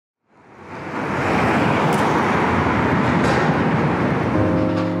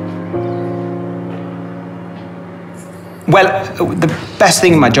Well, the best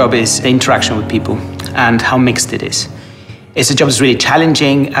thing in my job is the interaction with people and how mixed it is. It's a job that's really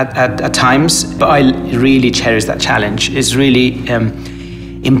challenging at times, but I really cherish that challenge. It's really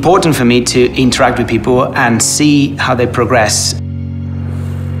important for me to interact with people and see how they progress.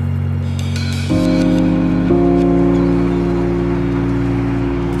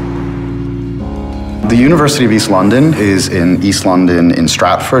 The University of East London is in East London in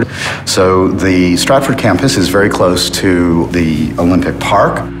Stratford. So the Stratford campus is very close to the Olympic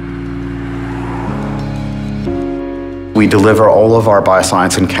Park. We deliver all of our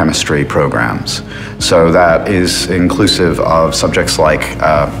bioscience and chemistry programs. So that is inclusive of subjects like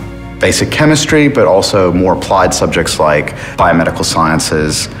basic chemistry, but also more applied subjects like biomedical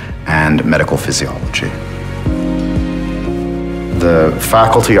sciences and medical physiology. The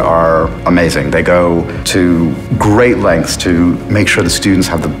faculty are amazing. They go to great lengths to make sure the students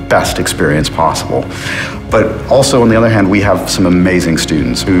have the best experience possible. But also, on the other hand, we have some amazing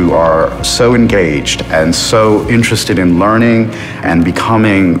students who are so engaged and so interested in learning and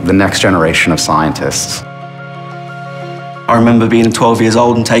becoming the next generation of scientists. I remember being 12 years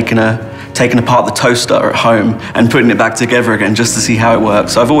old and taking apart the toaster at home and putting it back together again just to see how it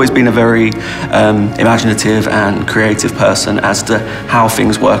works. So I've always been a very imaginative and creative person as to how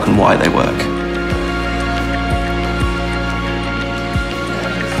things work and why they work.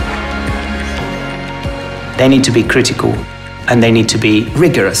 They need to be critical and they need to be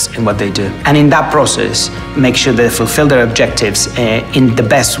rigorous in what they do. And in that process, make sure they fulfill their objectives in the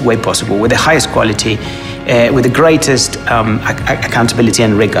best way possible, with the highest quality, with the greatest accountability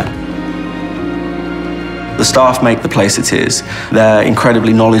and rigor. The staff make the place it is. They're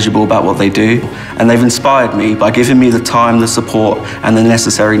incredibly knowledgeable about what they do, and they've inspired me by giving me the time, the support, and the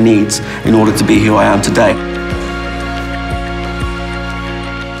necessary needs in order to be who I am today.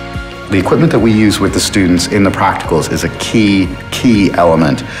 The equipment that we use with the students in the practicals is a key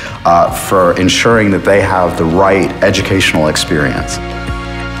element for ensuring that they have the right educational experience.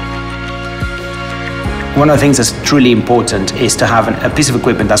 One of the things that's truly important is to have a piece of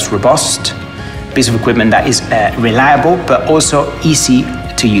equipment that's robust, a piece of equipment that is reliable, but also easy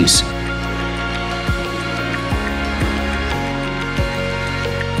to use.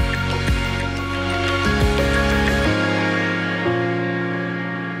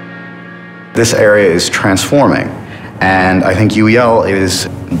 This area is transforming, and I think UEL is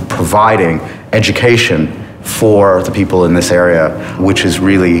providing education for the people in this area, which is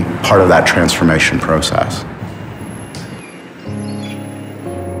really part of that transformation process.